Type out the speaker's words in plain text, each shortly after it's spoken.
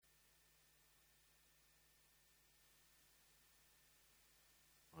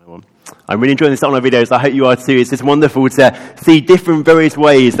I'm really enjoying this online videos. I hope you are too. It's just wonderful to see different various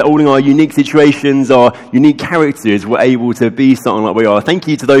ways that all in our unique situations, our unique characters, we're able to be something like we are. Thank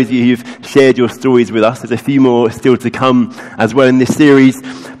you to those of you who've shared your stories with us. There's a few more still to come as well in this series,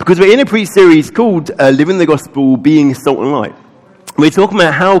 because we're in a pre-series called Living the Gospel, Being Salt and Light. We're talking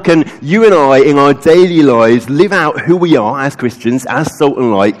about how can you and I, in our daily lives, live out who we are as Christians, as salt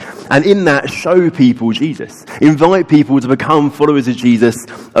and light, and in that show people Jesus. Invite people to become followers of Jesus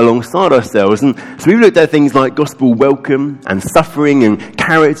alongside ourselves. And so we've looked at things like gospel welcome and suffering and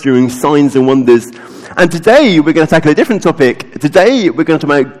character and signs and wonders. And today we're going to tackle a different topic. Today we're going to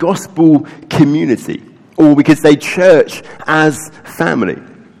talk about gospel community, or we could say church as family.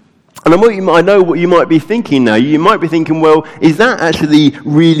 And I know what you might be thinking now. You might be thinking, well, is that actually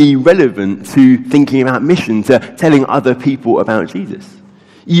really relevant to thinking about mission, to telling other people about Jesus?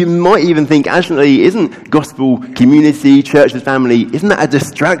 You might even think, actually, isn't gospel community, church as family, isn't that a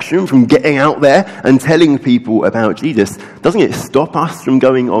distraction from getting out there and telling people about Jesus? Doesn't it stop us from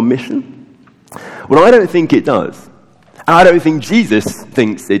going on mission? Well, I don't think it does. I don't think Jesus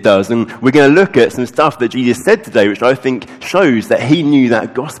thinks it does. And we're going to look at some stuff that Jesus said today, which I think shows that he knew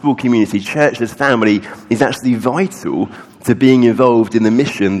that gospel community, church as family, is actually vital to being involved in the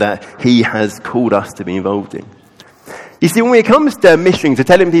mission that he has called us to be involved in. You see, when it comes to mission, to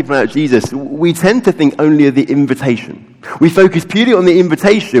telling people about Jesus, we tend to think only of the invitation. We focus purely on the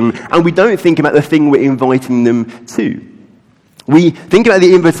invitation, and we don't think about the thing we're inviting them to. We think about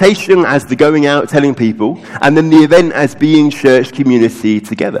the invitation as the going out, telling people, and then the event as being church community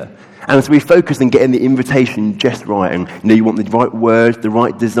together. And so we focus on getting the invitation just right. And you want the right words, the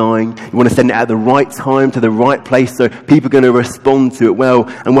right design. You want to send it at the right time to the right place so people are going to respond to it well.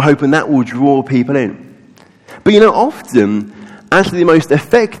 And we're hoping that will draw people in. But often, actually the most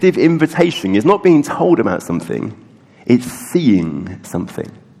effective invitation is not being told about something. It's seeing something.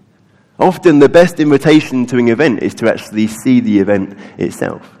 Often the best invitation to an event is to actually see the event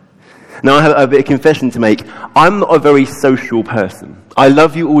itself. Now I have a bit of confession to make. I'm not a very social person. I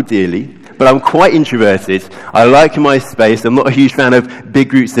love you all dearly, but I'm quite introverted. I like my space. I'm not a huge fan of big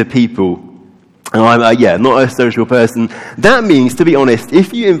groups of people. And I'm, not a social person. That means, to be honest,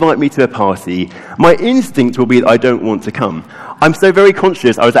 if you invite me to a party, my instinct will be that I don't want to come. I'm so very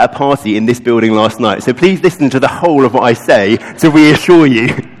conscious I was at a party in this building last night, so please listen to the whole of what I say to reassure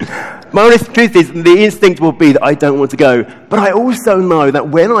you. My honest truth is, the instinct will be that I don't want to go, but I also know that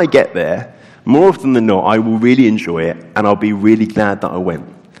when I get there, more often than not, I will really enjoy it, and I'll be really glad that I went.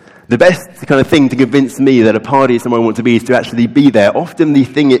 The best kind of thing to convince me that a party is somewhere I want to be is to actually be there. Often the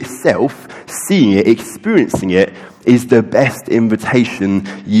thing itself, seeing it, experiencing it, is the best invitation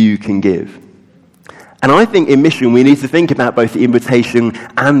you can give. And I think in mission we need to think about both the invitation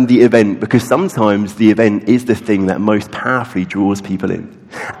and the event, because sometimes the event is the thing that most powerfully draws people in.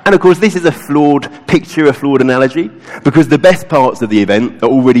 And of course this is a flawed picture, a flawed analogy, because the best parts of the event are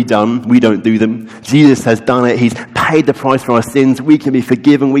already done. We don't do them. Jesus has done it. He's paid the price for our sins. We can be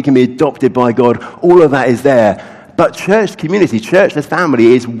forgiven. We can be adopted by God. All of that is there. But church community, church as family,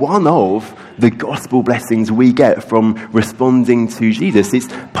 is one of the gospel blessings we get from responding to Jesus. It's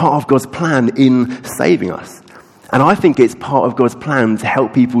part of God's plan in saving us. And I think it's part of God's plan to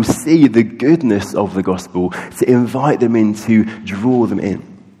help people see the goodness of the gospel, to invite them in, to draw them in.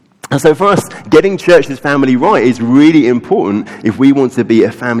 And so for us, getting church as family right is really important if we want to be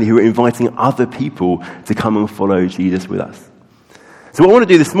a family who are inviting other people to come and follow Jesus with us. So what I want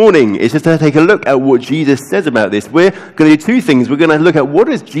to do this morning is just to take a look at what Jesus says about this. We're going to do two things. We're going to look at what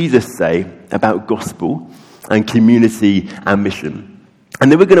does Jesus say about gospel and community and mission.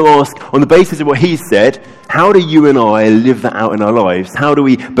 And then we're going to ask, on the basis of what he said, how do you and I live that out in our lives? How do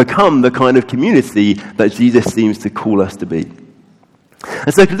we become the kind of community that Jesus seems to call us to be?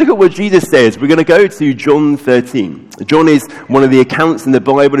 And so to look at what Jesus says, we're going to go to John 13. John is one of the accounts in the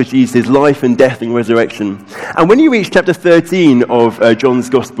Bible of Jesus' life and death and resurrection. And when you reach chapter 13 of John's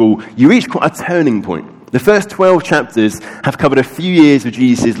Gospel, you reach quite a turning point. The first 12 chapters have covered a few years of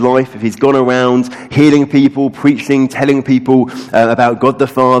Jesus' life. He's gone around healing people, preaching, telling people about God the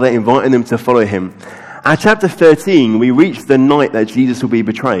Father, inviting them to follow him. At chapter 13, we reach the night that Jesus will be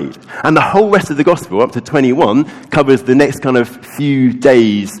betrayed. And the whole rest of the gospel, up to 21, covers the next kind of few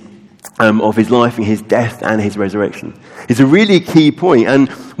days of his life and his death and his resurrection. It's a really key point. And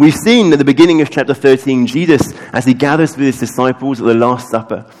we've seen at the beginning of chapter 13, Jesus, as he gathers with his disciples at the Last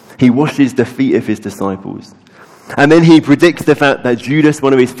Supper, he washes the feet of his disciples. And then he predicts the fact that Judas,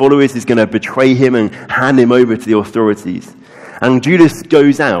 one of his followers, is going to betray him and hand him over to the authorities. And Judas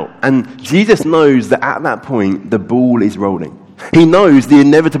goes out, and Jesus knows that at that point, the ball is rolling. He knows the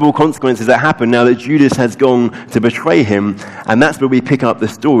inevitable consequences that happen now that Judas has gone to betray him. And that's where we pick up the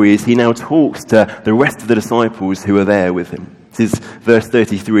story, as he now talks to the rest of the disciples who are there with him. This is verse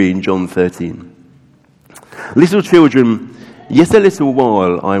 33 in John 13. Little children, yet a little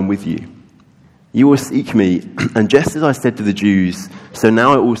while I am with you. You will seek me, and just as I said to the Jews, so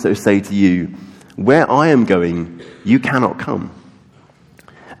now I also say to you, where I am going, you cannot come.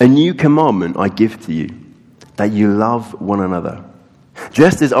 A new commandment I give to you, that you love one another.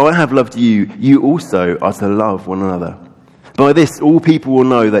 Just as I have loved you, you also are to love one another. By this, all people will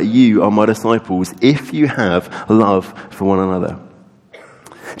know that you are my disciples, if you have love for one another.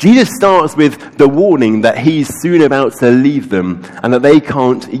 Jesus starts with the warning that he's soon about to leave them and that they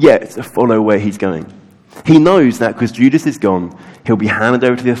can't yet follow where he's going. He knows that because Judas is gone, he'll be handed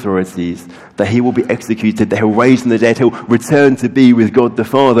over to the authorities, that he will be executed, that he'll raise from the dead, he'll return to be with God the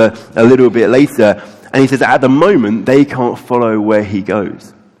Father a little bit later. And he says that at the moment, they can't follow where he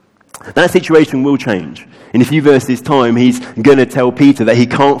goes. That situation will change. In a few verses' time, he's going to tell Peter that he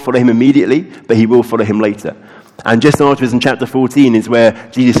can't follow him immediately, but he will follow him later. And just afterwards in chapter 14 is where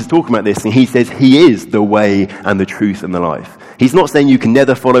Jesus is talking about this, and he says he is the way and the truth and the life. He's not saying you can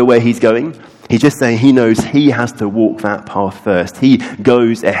never follow where he's going. He's just saying he knows he has to walk that path first. He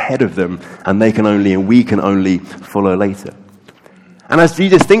goes ahead of them, and they can only, and we can only follow later. And as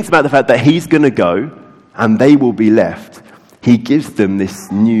Jesus thinks about the fact that he's going to go, and they will be left, he gives them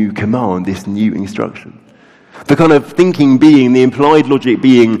this new command, this new instruction. The kind of thinking being, the implied logic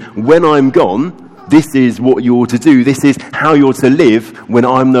being, when I'm gone, this is what you're to do. This is how you're to live when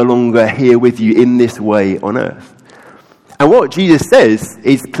I'm no longer here with you in this way on earth. And what Jesus says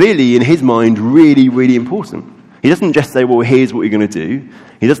is clearly, in his mind, really, really important. He doesn't just say, well, here's what you're going to do.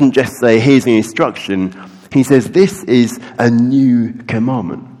 He doesn't just say, here's the instruction. He says, this is a new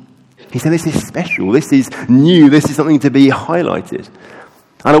commandment. He said, this is special. This is new. This is something to be highlighted.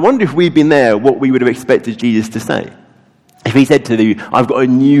 And I wonder if we'd been there, what we would have expected Jesus to say. If he said to you, I've got a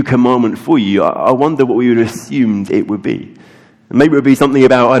new commandment for you, I wonder what we would have assumed it would be. Maybe it would be something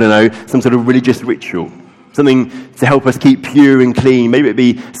about, I don't know, some sort of religious ritual. Something to help us keep pure and clean. Maybe it would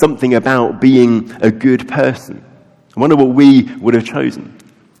be something about being a good person. I wonder what we would have chosen.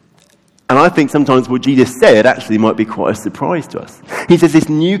 And I think sometimes what Jesus said actually might be quite a surprise to us. He says this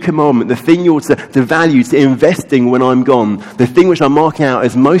new commandment, the thing you're to value, to investing when I'm gone, the thing which I'm marking out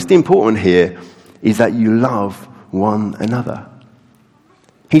as most important here is that you love one another.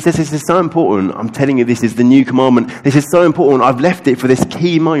 He says this is so important. I'm telling you, this is the new commandment. This is so important. I've left it for this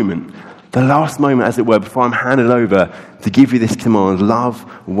key moment, the last moment, as it were, before I'm handed over to give you this command, love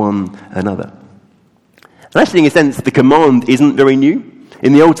one another. And actually, in a sense, the command isn't very new.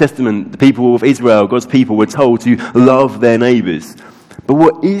 In the Old Testament, the people of Israel, God's people, were told to love their neighbours. But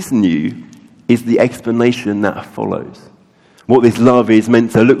what is new is the explanation that follows. What this love is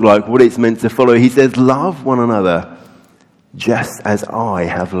meant to look like, what it's meant to follow. He says, love one another just as I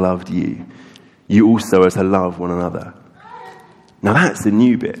have loved you. You also are to love one another. Now that's the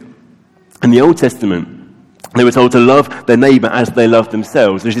new bit. In the Old Testament, they were told to love their neighbour as they love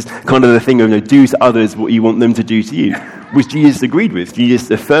themselves, which is kind of the thing of, do to others what you want them to do to you, which Jesus agreed with. Jesus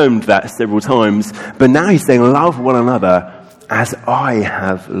affirmed that several times. But now he's saying, love one another as I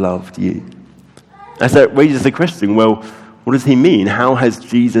have loved you. And so it raises the question, well, what does he mean? How has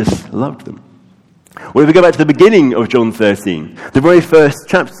Jesus loved them? Well, if we go back to the beginning of John 13, the very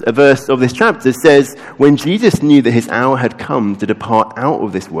first verse of this chapter says, when Jesus knew that his hour had come to depart out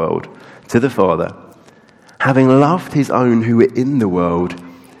of this world to the Father, having loved his own who were in the world,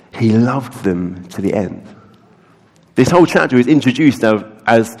 he loved them to the end. This whole chapter is introduced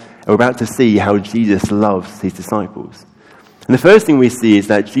as we're about to see how Jesus loves his disciples. And the first thing we see is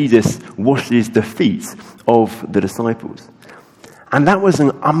that Jesus washes the feet of the disciples. And that was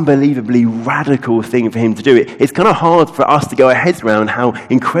an unbelievably radical thing for him to do. It's kind of hard for us to get our heads around how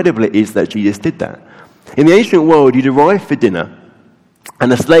incredible it is that Jesus did that. In the ancient world, you'd arrive for dinner,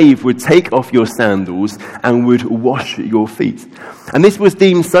 and a slave would take off your sandals and would wash your feet. And this was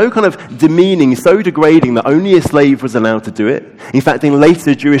deemed so kind of demeaning, so degrading that only a slave was allowed to do it. In fact, in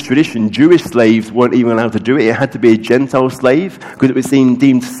later Jewish tradition, Jewish slaves weren't even allowed to do it. It had to be a Gentile slave because it was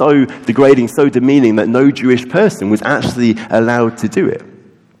deemed so degrading, so demeaning that no Jewish person was actually allowed to do it.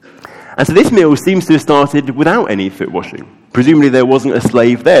 And so this meal seems to have started without any foot washing. Presumably there wasn't a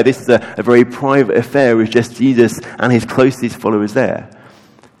slave there. This is a very private affair with just Jesus and his closest followers there.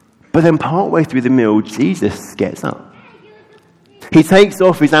 But then partway through the meal, Jesus gets up. He takes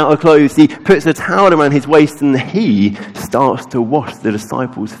off his outer clothes, he puts a towel around his waist, and he starts to wash the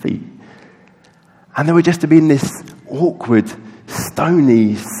disciples' feet. And there would just have been this awkward,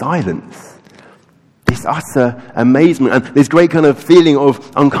 stony silence. This this utter amazement and this great kind of feeling of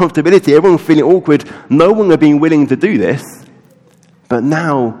uncomfortability. Everyone feeling awkward. No one had been willing to do this. But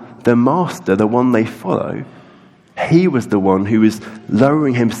now the master, the one they follow, he was the one who was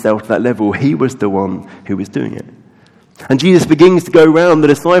lowering himself to that level. He was the one who was doing it. And Jesus begins to go around the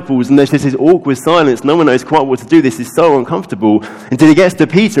disciples, and there's just this awkward silence. No one knows quite what to do. This is so uncomfortable. Until he gets to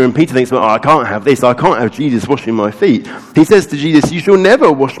Peter, and Peter thinks, well, I can't have this. I can't have Jesus washing my feet. He says to Jesus, you shall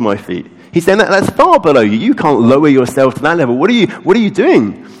never wash my feet. He's saying that's far below you. You can't lower yourself to that level. What are you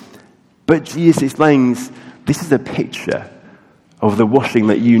doing? But Jesus explains, this is a picture of the washing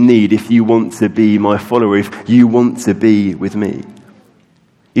that you need if you want to be my follower, if you want to be with me.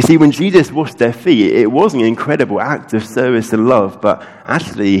 You see, when Jesus washed their feet, it was an incredible act of service and love, but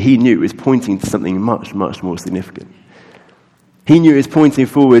actually he knew it was pointing to something much, much more significant. He knew it was pointing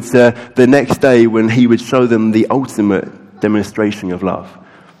forward to the next day when he would show them the ultimate demonstration of love.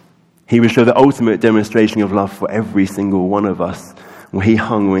 He would show the ultimate demonstration of love for every single one of us when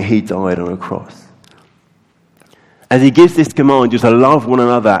he died on a cross. As he gives this command, just to love one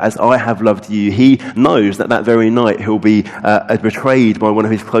another as I have loved you, he knows that very night he'll be betrayed by one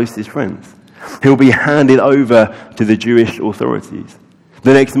of his closest friends. He'll be handed over to the Jewish authorities.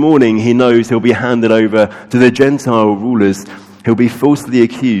 The next morning, he knows he'll be handed over to the Gentile rulers. He'll be falsely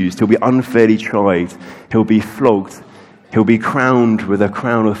accused. He'll be unfairly tried. He'll be flogged. He'll be crowned with a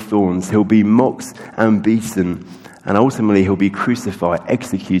crown of thorns. He'll be mocked and beaten. And ultimately, he'll be crucified,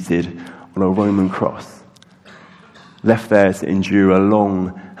 executed on a Roman cross. Left there to endure a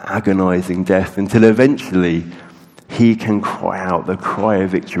long, agonizing death until eventually he can cry out the cry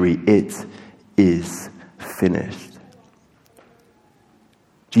of victory, it is finished.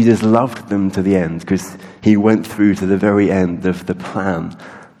 Jesus loved them to the end because he went through to the very end of the plan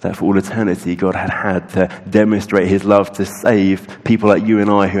that for all eternity God had to demonstrate his love to save people like you and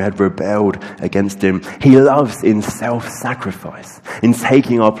I who had rebelled against him. He loves in self-sacrifice, in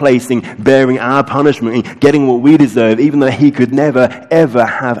taking our place, in bearing our punishment, in getting what we deserve, even though he could never, ever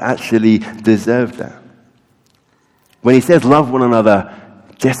have actually deserved that. When he says, love one another,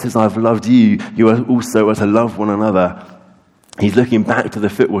 just as I've loved you, you are also to love one another. He's looking back to the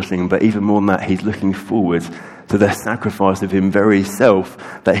foot washing, but even more than that, he's looking forward to the sacrifice of him very self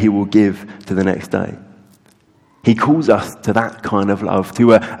that he will give to the next day. He calls us to that kind of love,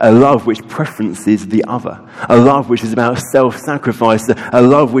 to a love which preferences the other, a love which is about self-sacrifice, a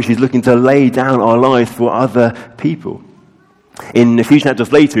love which is looking to lay down our lives for other people. In a few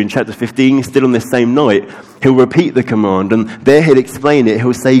chapters later, in chapter 15, still on this same night, he'll repeat the command, and there he'll explain it.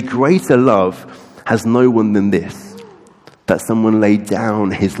 He'll say, greater love has no one than this, that someone laid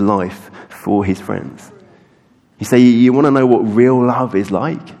down his life for his friends. You say, you want to know what real love is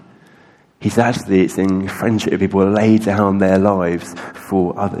like? He says, actually, it's in friendship. People lay down their lives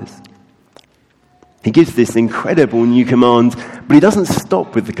for others. He gives this incredible new command, but he doesn't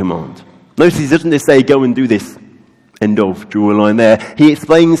stop with the command. Notice he doesn't just say, go and do this. End of, draw a line there. He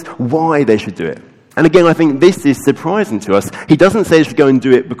explains why they should do it. And again, I think this is surprising to us. He doesn't say they should go and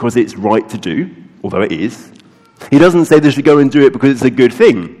do it because it's right to do, although it is. He doesn't say they should go and do it because it's a good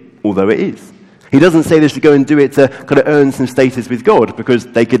thing, although it is. He doesn't say they should go and do it to kind of earn some status with God, because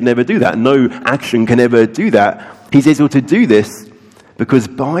they could never do that. No action can ever do that. He says, well, to do this, because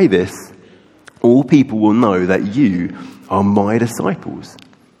by this, all people will know that you are my disciples,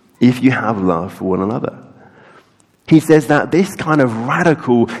 if you have love for one another. He says that this kind of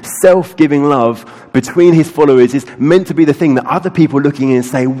radical, self-giving love between his followers is meant to be the thing that other people looking in and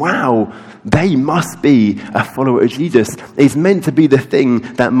say, wow, they must be a follower of Jesus. It's meant to be the thing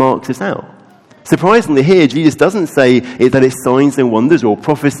that marks us out. Surprisingly here, Jesus doesn't say that it's signs and wonders or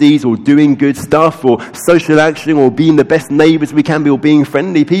prophecies or doing good stuff or social action or being the best neighbors we can be or being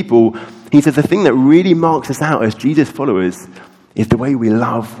friendly people. He says the thing that really marks us out as Jesus followers is the way we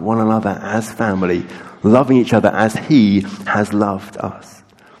love one another as family, loving each other as he has loved us.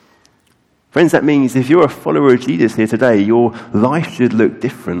 Friends, that means if you're a follower of Jesus here today, your life should look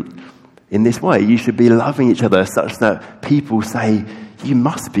different in this way. You should be loving each other such that people say, you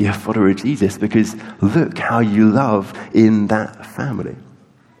must be a follower of Jesus because look how you love in that family.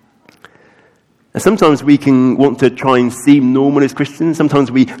 And sometimes we can want to try and seem normal as Christians.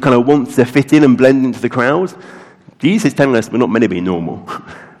 Sometimes we kind of want to fit in and blend into the crowd. Jesus is telling us we're not meant to be normal.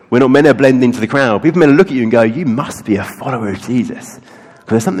 We're not meant to blend into the crowd. People are meant to look at you and go, you must be a follower of Jesus. Because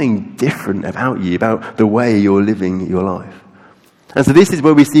there's something different about you, about the way you're living your life. And so this is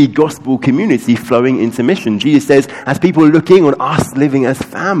where we see gospel community flowing into mission. Jesus says, as people are looking on us living as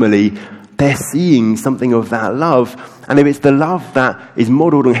family, they're seeing something of that love. And if it's the love that is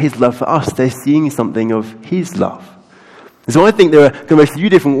modeled on his love for us, they're seeing something of his love. So I think there are kind of a few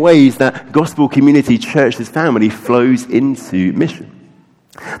different ways that gospel community church as family flows into mission.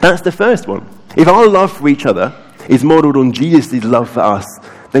 That's the first one. If our love for each other is modeled on Jesus' love for us,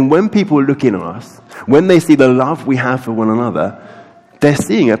 then when people look in on us, when they see the love we have for one another, they're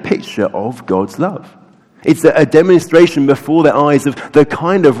seeing a picture of God's love. It's a demonstration before their eyes of the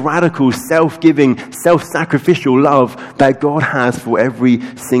kind of radical, self-giving, self-sacrificial love that God has for every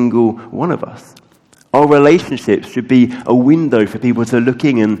single one of us. Our relationships should be a window for people to look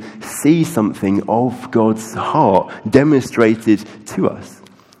in and see something of God's heart demonstrated to us.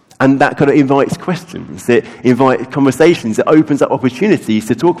 And that kind of invites questions. It invites conversations. It opens up opportunities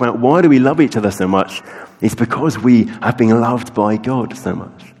to talk about why do we love each other so much? It's because we have been loved by God so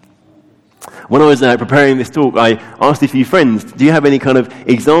much. When I was preparing this talk, I asked a few friends, do you have any kind of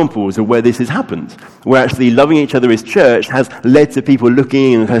examples of where this has happened? Where actually loving each other as church has led to people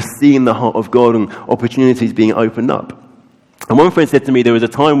looking and kind of seeing the heart of God and opportunities being opened up. And one friend said to me there was a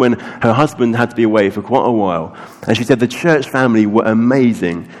time when her husband had to be away for quite a while. And she said the church family were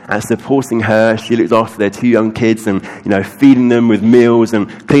amazing at supporting her. She looked after their 2 young kids and, feeding them with meals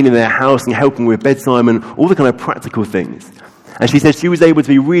and cleaning their house and helping with bedtime and all the kind of practical things. And she said she was able to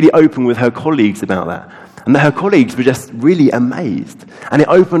be really open with her colleagues about that. And that her colleagues were just really amazed. And it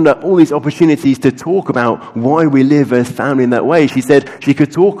opened up all these opportunities to talk about why we live as family in that way. She said she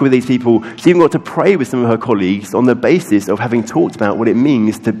could talk with these people. She even got to pray with some of her colleagues on the basis of having talked about what it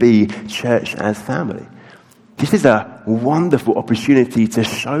means to be church as family. This is a wonderful opportunity to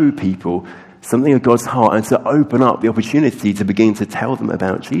show people something of God's heart and to open up the opportunity to begin to tell them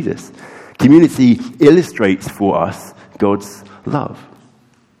about Jesus. Community illustrates for us God's love.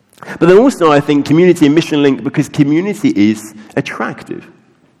 But then also I think community and mission link because community is attractive.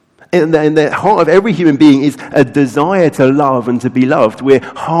 In the heart of every human being is a desire to love and to be loved. We're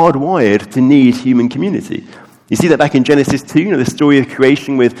hardwired to need human community. You see that back in Genesis 2, the story of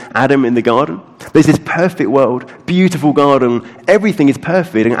creation with Adam in the garden. There's this perfect world, beautiful garden, everything is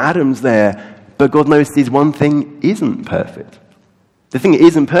perfect and Adam's there, but God notices one thing isn't perfect. The thing that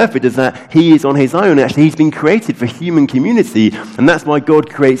isn't perfect is that he is on his own. Actually, he's been created for human community, and that's why God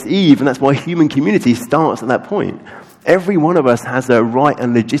creates Eve, and that's why human community starts at that point. Every one of us has a right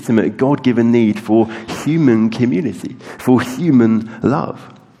and legitimate God-given need for human community, for human love.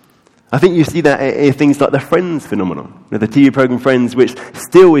 I think you see that in things like the Friends phenomenon. The TV program Friends, which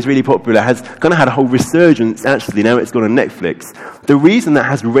still is really popular, has kind of had a whole resurgence, actually. Now it's gone on Netflix. The reason that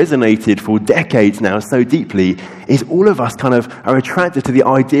has resonated for decades now so deeply is all of us kind of are attracted to the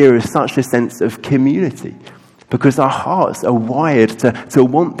idea of such a sense of community because our hearts are wired to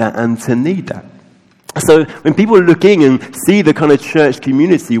want that and to need that. So when people are looking and see the kind of church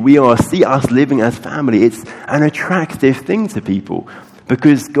community we are, see us living as family, it's an attractive thing to people.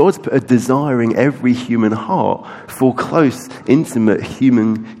 Because God's put a desire in every human heart for close, intimate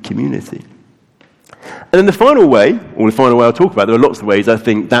human community. And then the final way I'll talk about, there are lots of ways I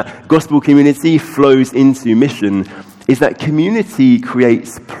think that gospel community flows into mission, is that community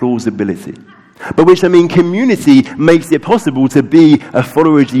creates plausibility. By which I mean community makes it possible to be a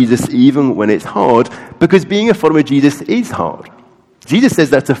follower of Jesus even when it's hard, because being a follower of Jesus is hard. Jesus says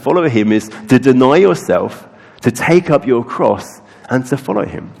that to follow him is to deny yourself, to take up your cross, and to follow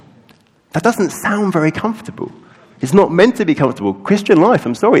him. That doesn't sound very comfortable. It's not meant to be comfortable. Christian life,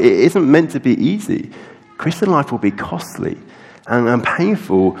 I'm sorry, it isn't meant to be easy. Christian life will be costly and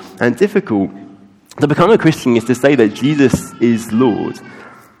painful and difficult. To become a Christian is to say that Jesus is Lord.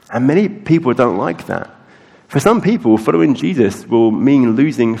 And many people don't like that. For some people, following Jesus will mean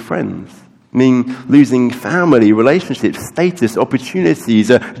losing friends, mean losing family, relationships, status,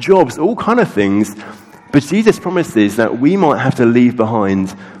 opportunities, jobs, all kind of things. But Jesus promises that we might have to leave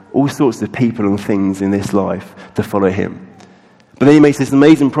behind all sorts of people and things in this life to follow him. But then he makes this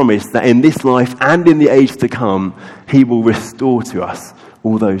amazing promise that in this life and in the age to come, he will restore to us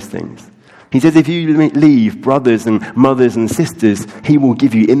all those things. He says if you leave brothers and mothers and sisters, he will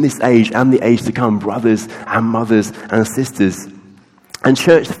give you in this age and the age to come brothers and mothers and sisters. And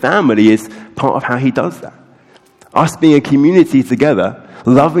church family is part of how he does that. Us being a community together,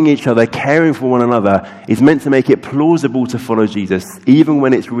 loving each other, caring for one another, is meant to make it plausible to follow Jesus, even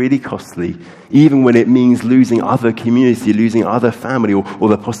when it's really costly, even when it means losing other community, losing other family, or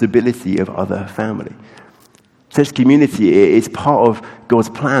the possibility of other family. Church community is part of God's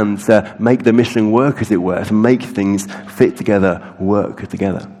plan to make the mission work, as it were, to make things fit together, work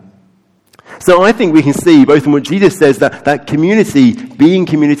together. So I think we can see, both in what Jesus says, that community, being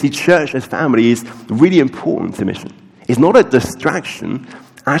community, church as family, is really important to mission. It's not a distraction.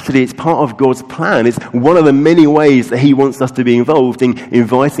 Actually, it's part of God's plan. It's one of the many ways that he wants us to be involved in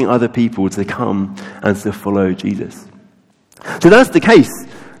inviting other people to come and to follow Jesus. So that's the case.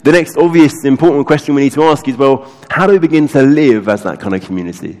 The next obvious, important question we need to ask is, well, how do we begin to live as that kind of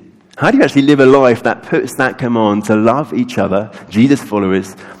community? How do you actually live a life that puts that command to love each other, Jesus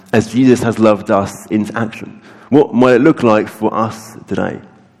followers, as Jesus has loved us into action? What might it look like for us today?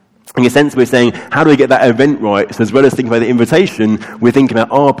 In a sense, we're saying, how do we get that event right? So as well as thinking about the invitation, we're thinking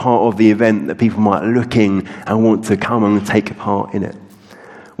about our part of the event that people might look in and want to come and take part in it.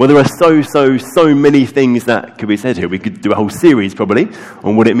 Well, there are so many things that could be said here. We could do a whole series probably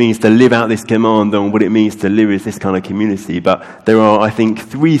on what it means to live out this command, on what it means to live as this kind of community. But there are, I think,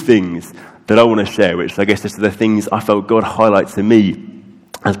 3 things that I want to share, which I guess just are the things I felt God highlights to me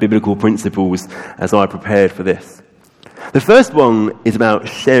as biblical principles as I prepared for this. The first one is about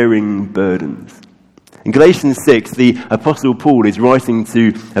sharing burdens. In Galatians 6, the Apostle Paul is writing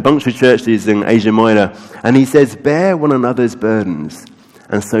to a bunch of churches in Asia Minor, and he says, bear one another's burdens,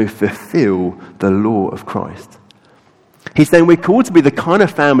 and so fulfill the law of Christ. He's saying we're called to be the kind of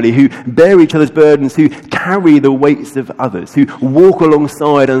family who bear each other's burdens, who carry the weights of others, who walk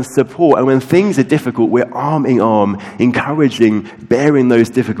alongside and support. And when things are difficult, we're arm in arm, encouraging, bearing those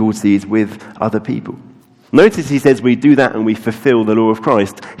difficulties with other people. Notice he says we do that and we fulfill the law of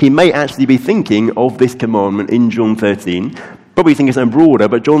Christ. He may actually be thinking of this commandment in John 13, probably think it's something broader,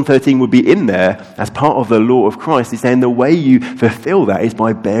 but John 13 would be in there as part of the law of Christ. He's saying the way you fulfill that is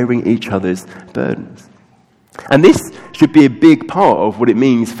by bearing each other's burdens. And this should be a big part of what it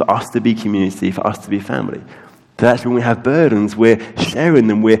means for us to be community, for us to be family. That actually when we have burdens, we're sharing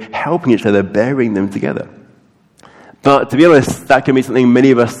them, we're helping each other, bearing them together. But to be honest, that can be something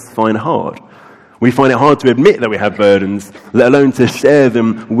many of us find hard. We find it hard to admit that we have burdens, let alone to share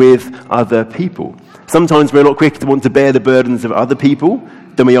them with other people. Sometimes we're a lot quicker to want to bear the burdens of other people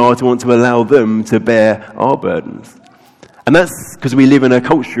than we are to want to allow them to bear our burdens. And that's because we live in a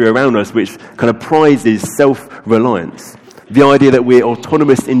culture around us which kind of prizes self-reliance. The idea that we're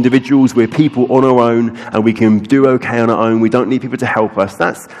autonomous individuals, we're people on our own, and we can do okay on our own, we don't need people to help us.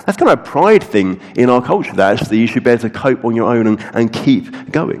 That's kind of a pride thing in our culture, that actually you should be able to cope on your own and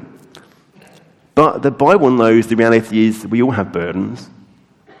keep going. But the Bible knows the reality is we all have burdens.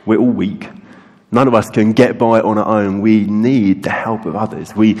 We're all weak. None of us can get by on our own. We need the help of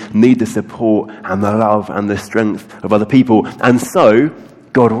others. We need the support and the love and the strength of other people. And so,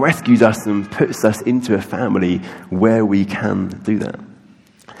 God rescues us and puts us into a family where we can do that.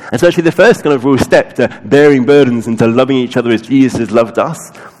 And so actually the first kind of real step to bearing burdens and to loving each other as Jesus has loved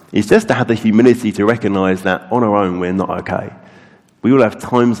us is just to have the humility to recognize that on our own we're not okay. We all have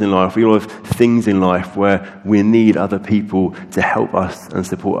times in life, we all have things in life where we need other people to help us and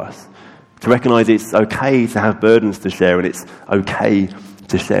support us. To recognize it's okay to have burdens to share and it's okay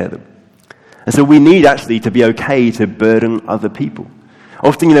to share them. And so we need actually to be okay to burden other people.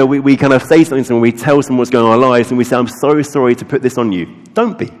 Often, we kind of say something to someone, we tell someone what's going on in our lives and we say, I'm so sorry to put this on you.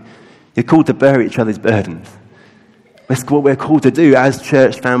 Don't be. You're called to bear each other's burdens. That's what we're called to do as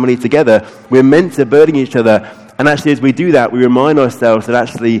church family together. We're meant to burden each other. And actually as we do that, we remind ourselves that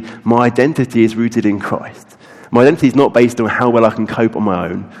actually my identity is rooted in Christ. My identity is not based on how well I can cope on my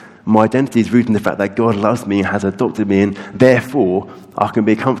own. My identity is rooted in the fact that God loves me and has adopted me, and therefore I can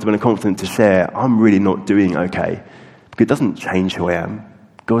be comfortable and confident to share I'm really not doing okay. Because it doesn't change who I am.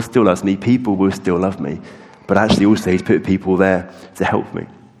 God still loves me, people will still love me, but actually also He's put people there to help me.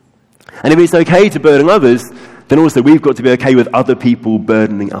 And if it's okay to burden others, then also we've got to be okay with other people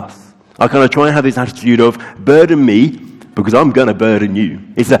burdening us. I kind of try and have this attitude of burden me, because I'm going to burden you.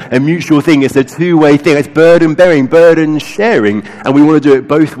 It's a mutual thing. It's a two-way thing. It's burden bearing, burden sharing, and we want to do it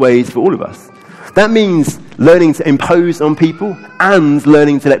both ways for all of us. That means learning to impose on people and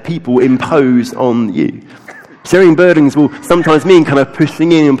learning to let people impose on you. Sharing burdens will sometimes mean kind of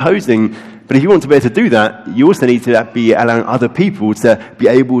pushing in, imposing, but if you want to be able to do that, you also need to be allowing other people to be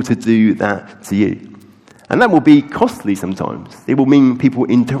able to do that to you. And that will be costly sometimes. It will mean people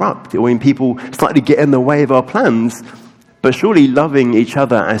interrupt. It will mean people slightly get in the way of our plans. But surely loving each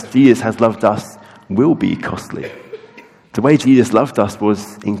other as Jesus has loved us will be costly. The way Jesus loved us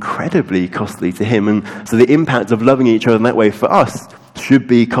was incredibly costly to Him. And so the impact of loving each other in that way for us should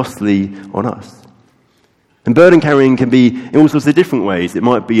be costly on us. And burden carrying can be in all sorts of different ways. It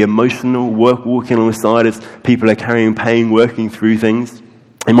might be emotional, walking alongside as people are carrying pain, working through things.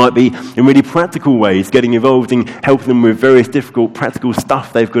 It might be in really practical ways, getting involved in helping them with various difficult practical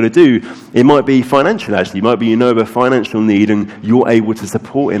stuff they've got to do. It might be financial, actually. It might be of a financial need and you're able to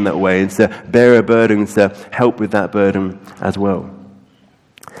support in that way and to bear a burden, to help with that burden as well.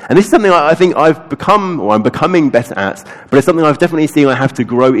 And this is something I think I've become, or I'm becoming better at, but it's something I've definitely seen I have to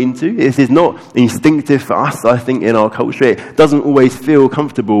grow into. This is not instinctive for us, I think, in our culture. It doesn't always feel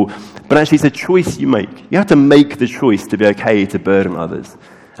comfortable, but actually it's a choice you make. You have to make the choice to be okay to burden others,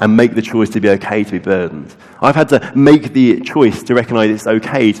 and make the choice to be okay to be burdened. I've had to make the choice to recognize it's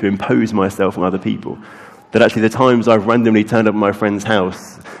okay to impose myself on other people. That actually the times I've randomly turned up at my friend's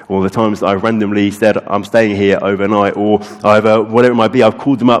house, or the times that I've randomly said I'm staying here overnight, or whatever it might be, I've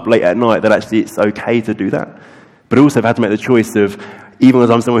called them up late at night, that actually it's okay to do that. But also I've had to make the choice of, even as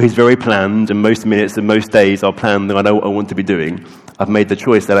I'm someone who's very planned, and most minutes and most days are planned and I know what I want to be doing, I've made the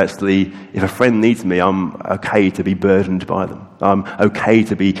choice that actually if a friend needs me, I'm okay to be burdened by them. I'm okay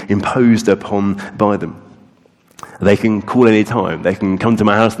to be imposed upon by them. They can call any time. They can come to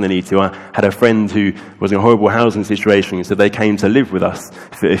my house when they need to. I had a friend who was in a horrible housing situation, so they came to live with us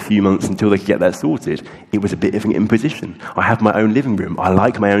for a few months until they could get that sorted. It was a bit of an imposition. I have my own living room. I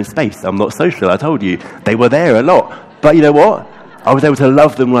like my own space. I'm not social, I told you. They were there a lot. But you know what? I was able to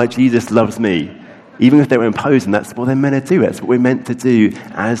love them like Jesus loves me. Even if they were imposing, that's what they're meant to do. That's what we're meant to do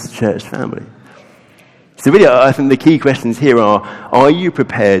as church family. So really, I think the key questions here are you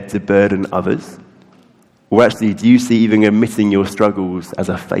prepared to burden others? Or actually, do you see even admitting your struggles as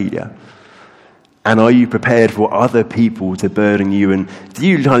a failure? And are you prepared for other people to burden you? And do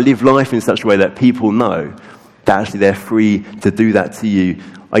you live life in such a way that people know that actually they're free to do that to you?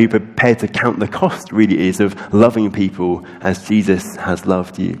 Are you prepared to count the cost, really, is of loving people as Jesus has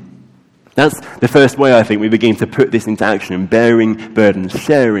loved you? That's the first way, I think, we begin to put this into action, bearing burdens,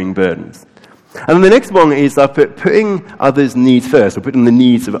 sharing burdens. And then the next one is putting others' needs first, or putting the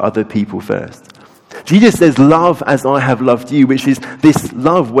needs of other people first. Jesus says, love as I have loved you, which is this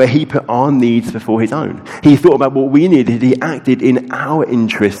love where he put our needs before his own. He thought about what we needed. He acted in our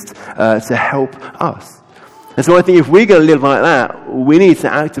interest to help us. And so I think if we're going to live like that, we need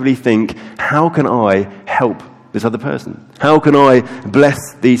to actively think, how can I help this other person? How can I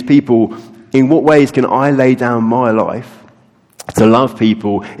bless these people? In what ways can I lay down my life to love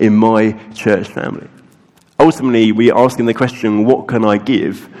people in my church family? Ultimately, we're asking the question, what can I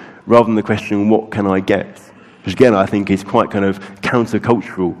give, rather than the question, what can I get? Which again, I think is quite kind of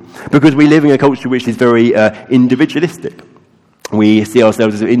countercultural, because we live in a culture which is very individualistic. We see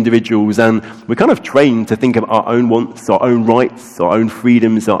ourselves as individuals, and we're kind of trained to think of our own wants, our own rights, our own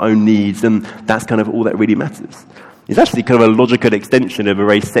freedoms, our own needs, and that's kind of all that really matters. It's actually kind of a logical extension of a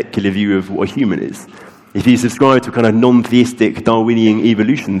very secular view of what a human is. If you subscribe to a kind of non-theistic Darwinian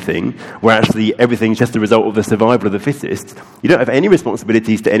evolution thing, where actually everything's just a result of the survival of the fittest, you don't have any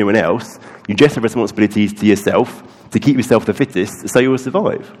responsibilities to anyone else, you just have responsibilities to yourself, to keep yourself the fittest, so you'll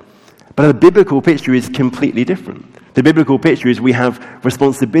survive. But the biblical picture is completely different. The biblical picture is we have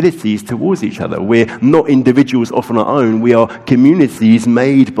responsibilities towards each other. We're not individuals off on our own. We are communities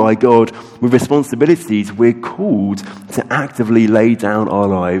made by God with responsibilities. We're called to actively lay down our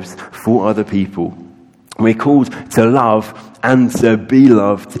lives for other people. We're called to love and to be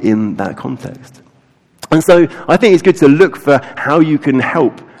loved in that context. And so I think it's good to look for how you can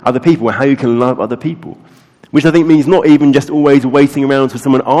help other people, how you can love other people. Which I think means not even just always waiting around till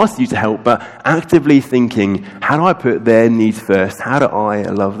someone asks you to help, but actively thinking, how do I put their needs first? How do I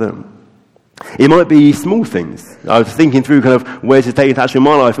love them? It might be small things. I was thinking through kind of where to take it actually in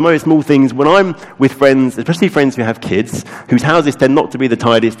my life. It might be small things. When I'm with friends, especially friends who have kids, whose houses tend not to be the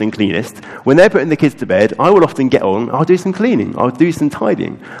tidiest and cleanest, when they're putting the kids to bed, I will often get on, I'll do some cleaning, I'll do some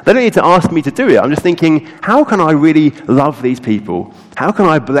tidying. They don't need to ask me to do it. I'm just thinking, how can I really love these people? How can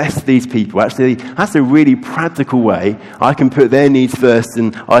I bless these people? Actually, that's a really practical way I can put their needs first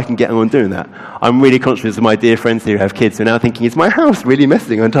and I can get on doing that. I'm really conscious of my dear friends who have kids who are now thinking, is my house really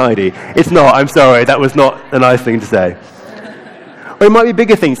messy and untidy? It's not. I'm sorry. That was not a nice thing to say. Or it might be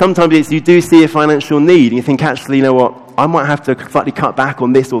bigger things. Sometimes it's you do see a financial need and you think, actually, you know what? I might have to slightly cut back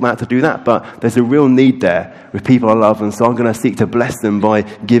on this or that to do that, but there's a real need there with people I love, and so I'm going to seek to bless them by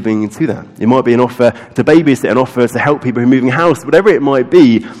giving to that. It might be an offer to babysit, an offer to help people who are moving house, whatever it might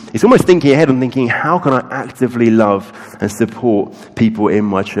be. It's almost thinking ahead and thinking, how can I actively love and support people in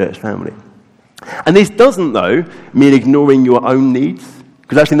my church family? And this doesn't, though, mean ignoring your own needs.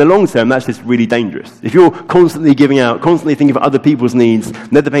 Because actually in the long term, that's just really dangerous. If you're constantly giving out, constantly thinking of other people's needs,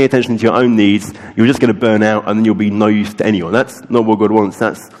 never paying attention to your own needs, you're just going to burn out and then you'll be no use to anyone. That's not what God wants.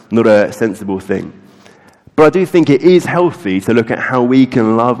 That's not a sensible thing. But I do think it is healthy to look at how we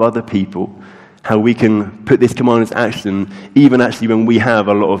can love other people, how we can put this command into action, even actually when we have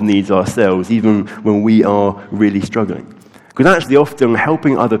a lot of needs ourselves, even when we are really struggling. Because actually often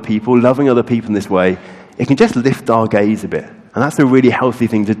helping other people, loving other people in this way, it can just lift our gaze a bit. And that's a really healthy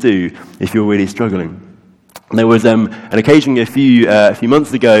thing to do if you're really struggling. There was an occasion a few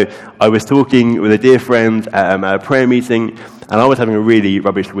months ago. I was talking with a dear friend at a prayer meeting, and I was having a really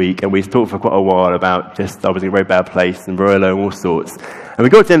rubbish week, and we talked for quite a while about just I was in a very bad place and very low and all sorts. And we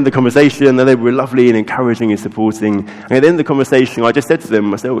got to the end of the conversation, and they were lovely and encouraging and supporting. And at the end of the conversation, I just said to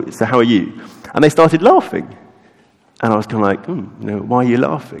them, I said, "Oh, so how are you?" And they started laughing. And I was kind of like, why are you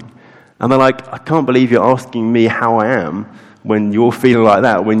laughing? And they're like, "I can't believe you're asking me how I am when you're feeling like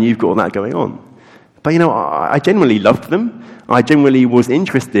that, when you've got all that going on." But I genuinely loved them. I genuinely was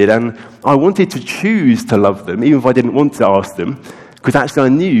interested, and I wanted to choose to love them, even if I didn't want to ask them, because actually I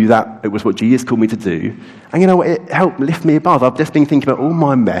knew that it was what Jesus called me to do. And it helped lift me above. I've just been thinking about all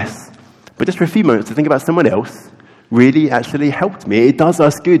my mess, but just for a few moments to think about someone else really actually helped me. It does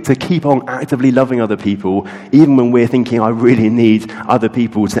us good to keep on actively loving other people, even when we're thinking, I really need other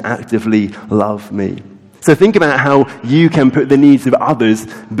people to actively love me. So think about how you can put the needs of others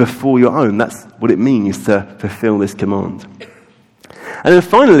before your own. That's what it means to fulfill this command. And then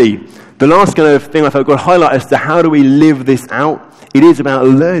finally, the last kind of thing I felt God highlight as to how do we live this out, it is about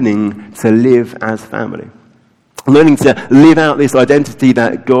learning to live as family. Learning to live out this identity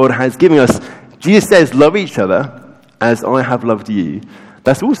that God has given us. Jesus says, love each other as I have loved you.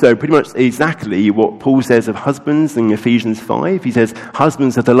 That's also pretty much exactly what Paul says of husbands in Ephesians 5. He says,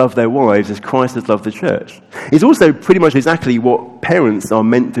 husbands are to love their wives as Christ has loved the church. It's also pretty much exactly what parents are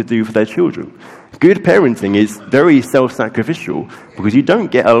meant to do for their children. Good parenting is very self-sacrificial because you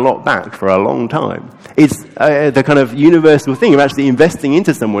don't get a lot back for a long time. It's the kind of universal thing of actually investing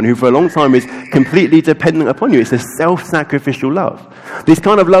into someone who for a long time is completely dependent upon you. It's a self-sacrificial love. This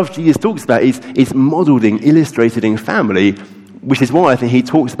kind of love Jesus talks about is modeled in, illustrated in family, which is why I think he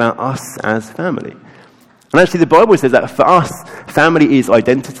talks about us as family. And actually the Bible says that for us, family is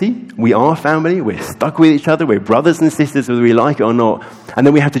identity. We are family. We're stuck with each other. We're brothers and sisters whether we like it or not. And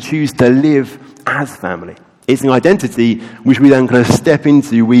then we have to choose to live as family. It's an identity which we then kind of step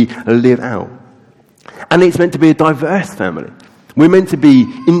into, we live out. And it's meant to be a diverse family. We're meant to be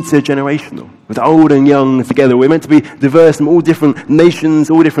intergenerational, with old and young together. We're meant to be diverse from all different nations,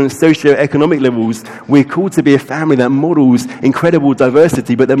 all different socio-economic levels. We're called to be a family that models incredible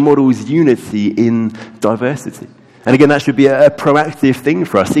diversity, but that models unity in diversity. And again, that should be a proactive thing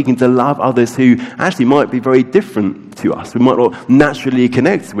for us, seeking to love others who actually might be very different to us. We might not naturally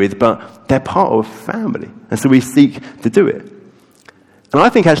connect with, but they're part of family. And so we seek to do it. And I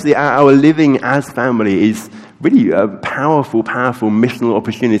think actually our living as family is really a powerful, powerful missional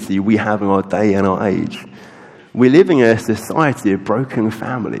opportunity we have in our day and our age. We're living in a society of broken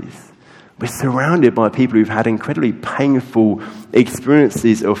families. We're surrounded by people who've had incredibly painful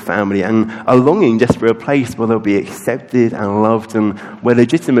experiences of family and are longing just for a place where they'll be accepted and loved and where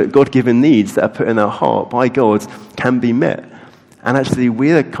legitimate God-given needs that are put in their heart by God can be met. And actually,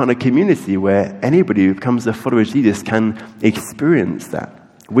 we're the kind of community where anybody who becomes a follower of Jesus can experience that.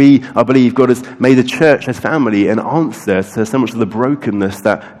 I believe God has made the church as family an answer to so much of the brokenness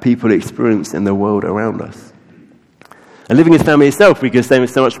that people experience in the world around us. And living as family itself, we could say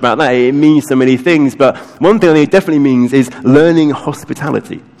so much about that. It means so many things, but one thing I think it definitely means is learning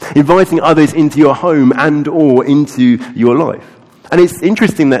hospitality, inviting others into your home and or into your life. And it's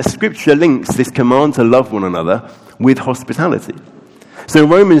interesting that Scripture links this command to love one another with hospitality. So in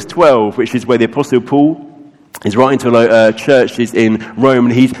Romans 12, which is where the Apostle Paul is writing to churches in Rome,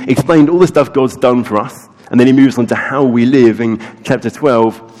 and he's explained all the stuff God's done for us, and then he moves on to how we live in chapter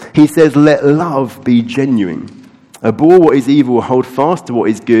 12. He says, let love be genuine. Abhor what is evil, hold fast to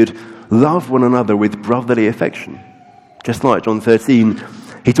what is good, love one another with brotherly affection. Just like John 13,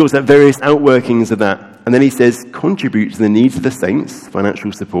 he talks about various outworkings of that, and then he says, contribute to the needs of the saints,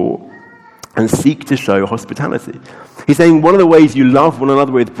 financial support, and seek to show hospitality. He's saying one of the ways you love one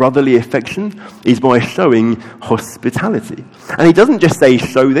another with brotherly affection is by showing hospitality. And he doesn't just say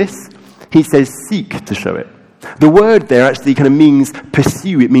show this, he says seek to show it. The word there actually kind of means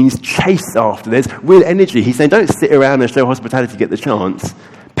pursue, it means chase after. There's real energy. He's saying don't sit around and show hospitality to get the chance.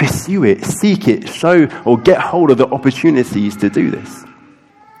 Pursue it, seek it, show or get hold of the opportunities to do this.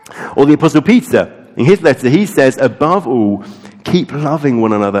 Or the Apostle Peter, in his letter, he says, above all, keep loving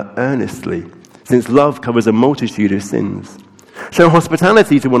one another earnestly, since love covers a multitude of sins. Show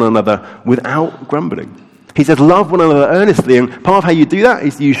hospitality to one another without grumbling. He says, love one another earnestly, and part of how you do that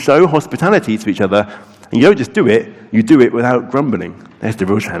is you show hospitality to each other, and you don't just do it, you do it without grumbling. That's the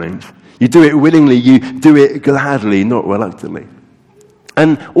real challenge. You do it willingly, you do it gladly, not reluctantly.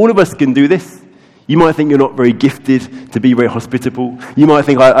 And all of us can do this. You might think you're not very gifted to be very hospitable. You might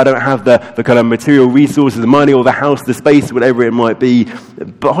think, I don't have the kind of material resources, the money or the house, the space, whatever it might be.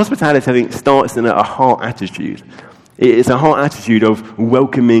 But hospitality, I think, starts in a heart attitude. It's a heart attitude of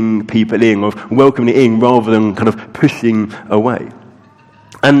welcoming people in, of welcoming in rather than kind of pushing away.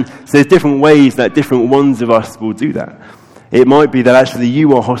 And so there's different ways that different ones of us will do that. It might be that actually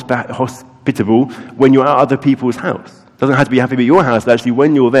you are hospitable when you're at other people's house. It doesn't have to be happy at your house, but actually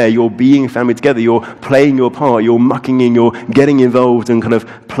when you're there, you're being family together, you're playing your part, you're mucking in, you're getting involved and kind of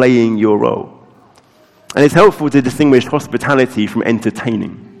playing your role. And it's helpful to distinguish hospitality from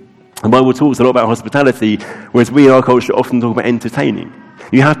entertaining. The Bible talks a lot about hospitality, whereas we in our culture often talk about entertaining.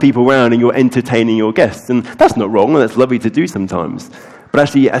 You have people around and you're entertaining your guests, and that's not wrong, and that's lovely to do sometimes. But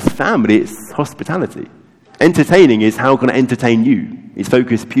actually, as family, it's hospitality. Entertaining is how can I entertain you? It's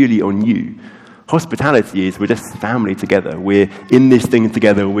focused purely on you. Hospitality is we're just family together. We're in this thing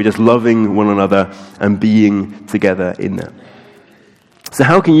together. We're just loving one another and being together in that. So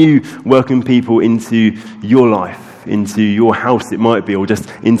how can you welcome people into your life, into your house it might be, or just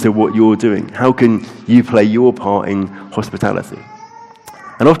into what you're doing? How can you play your part in hospitality?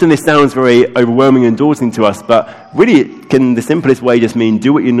 And often this sounds very overwhelming and daunting to us, but really it can, the simplest way, just mean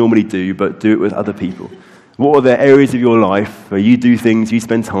do what you normally do, but do it with other people. What are the areas of your life where you do things, you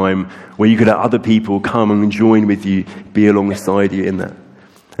spend time, where you could have other people come and join with you, be alongside you in that?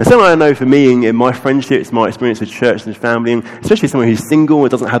 And something I know for me in my friendships, my experience with church and family, and especially someone who's single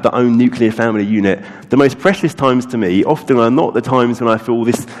and doesn't have their own nuclear family unit, the most precious times to me often are not the times when I feel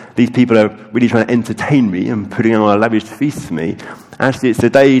these people are really trying to entertain me and putting on a lavish feast for me. Actually, it's the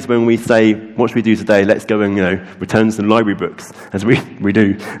days when we say, what should we do today? Let's go and, return some library books, as we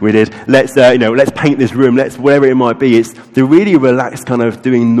did. Let's paint this room, let's whatever it might be. It's the really relaxed kind of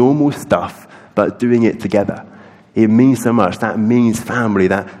doing normal stuff, but doing it together. It means so much. That means family.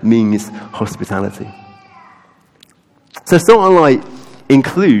 That means hospitality. So Salt and Light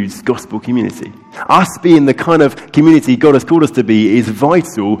includes gospel community. Us being the kind of community God has called us to be is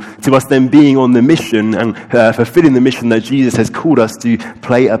vital to us then being on the mission and fulfilling the mission that Jesus has called us to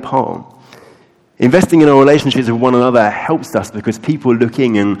play a part. Investing in our relationships with one another helps us because people look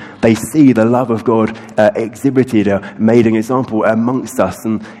in and they see the love of God exhibited, made an example amongst us,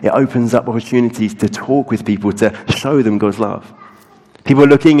 and it opens up opportunities to talk with people, to show them God's love. People are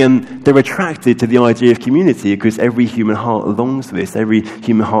looking and they're attracted to the idea of community because every human heart longs for this. Every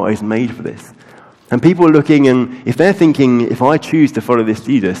human heart is made for this. And people are looking and if they're thinking, if I choose to follow this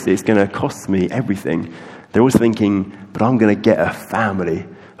Jesus, it's going to cost me everything. They're also thinking, but I'm going to get a family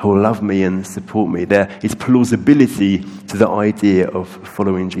who will love me and support me. There is plausibility to the idea of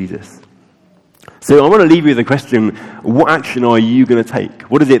following Jesus. So I want to leave you with the question, what action are you going to take?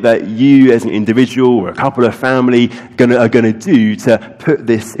 What is it that you as an individual or a couple of family are going to do to put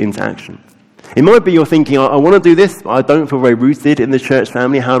this into action? It might be you're thinking, I want to do this, but I don't feel very rooted in the church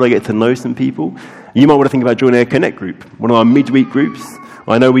family. How do I get to know some people? You might want to think about joining a Connect group, one of our midweek groups.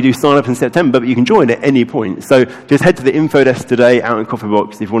 I know we do sign up in September, but you can join at any point. So just head to the info desk today out in Coffee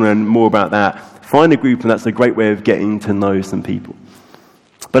Box if you want to learn more about that. Find a group, and that's a great way of getting to know some people.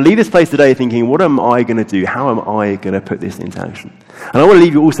 But leave this place today thinking, what am I going to do? How am I going to put this into action? And I want to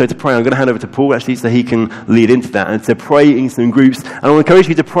leave you also to pray. I'm going to hand over to Paul actually so he can lead into that and to pray in some groups. And I want to encourage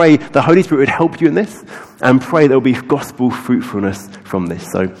you to pray the Holy Spirit would help you in this and pray there will be gospel fruitfulness from this.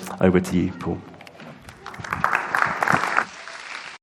 So over to you, Paul.